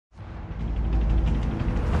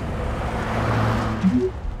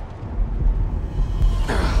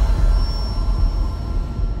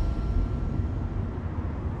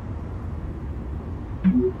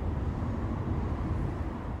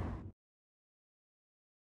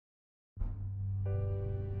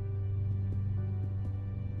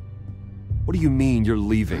What do you mean you're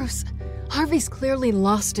leaving? Bruce, Harvey's clearly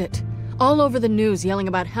lost it. All over the news yelling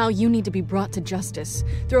about how you need to be brought to justice,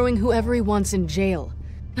 throwing whoever he wants in jail.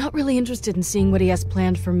 Not really interested in seeing what he has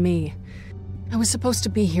planned for me. I was supposed to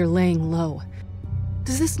be here laying low.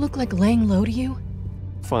 Does this look like laying low to you?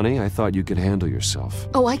 Funny, I thought you could handle yourself.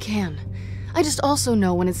 Oh, I can. I just also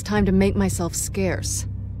know when it's time to make myself scarce.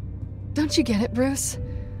 Don't you get it, Bruce?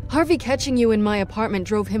 Harvey catching you in my apartment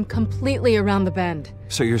drove him completely around the bend.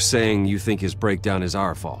 So you're saying you think his breakdown is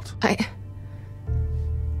our fault?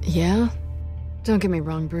 Yeah? Don't get me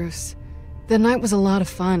wrong, Bruce. The night was a lot of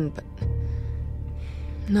fun, but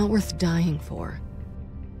not worth dying for.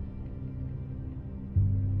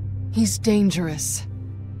 He's dangerous.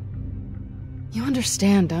 You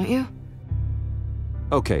understand, don't you?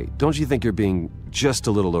 Okay, don't you think you're being just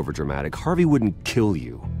a little overdramatic? Harvey wouldn't kill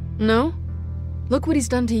you. No? Look what he's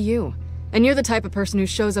done to you. And you're the type of person who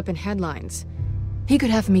shows up in headlines. He could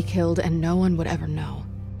have me killed and no one would ever know.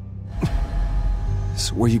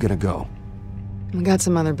 So where are you gonna go? I got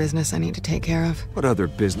some other business I need to take care of. What other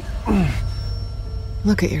business?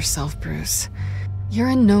 Look at yourself, Bruce. You're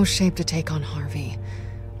in no shape to take on Harvey.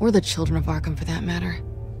 Or the children of Arkham, for that matter.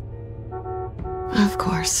 Of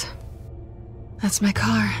course. That's my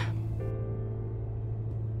car.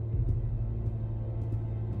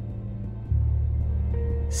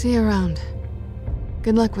 See you around.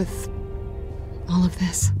 Good luck with all of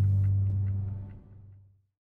this.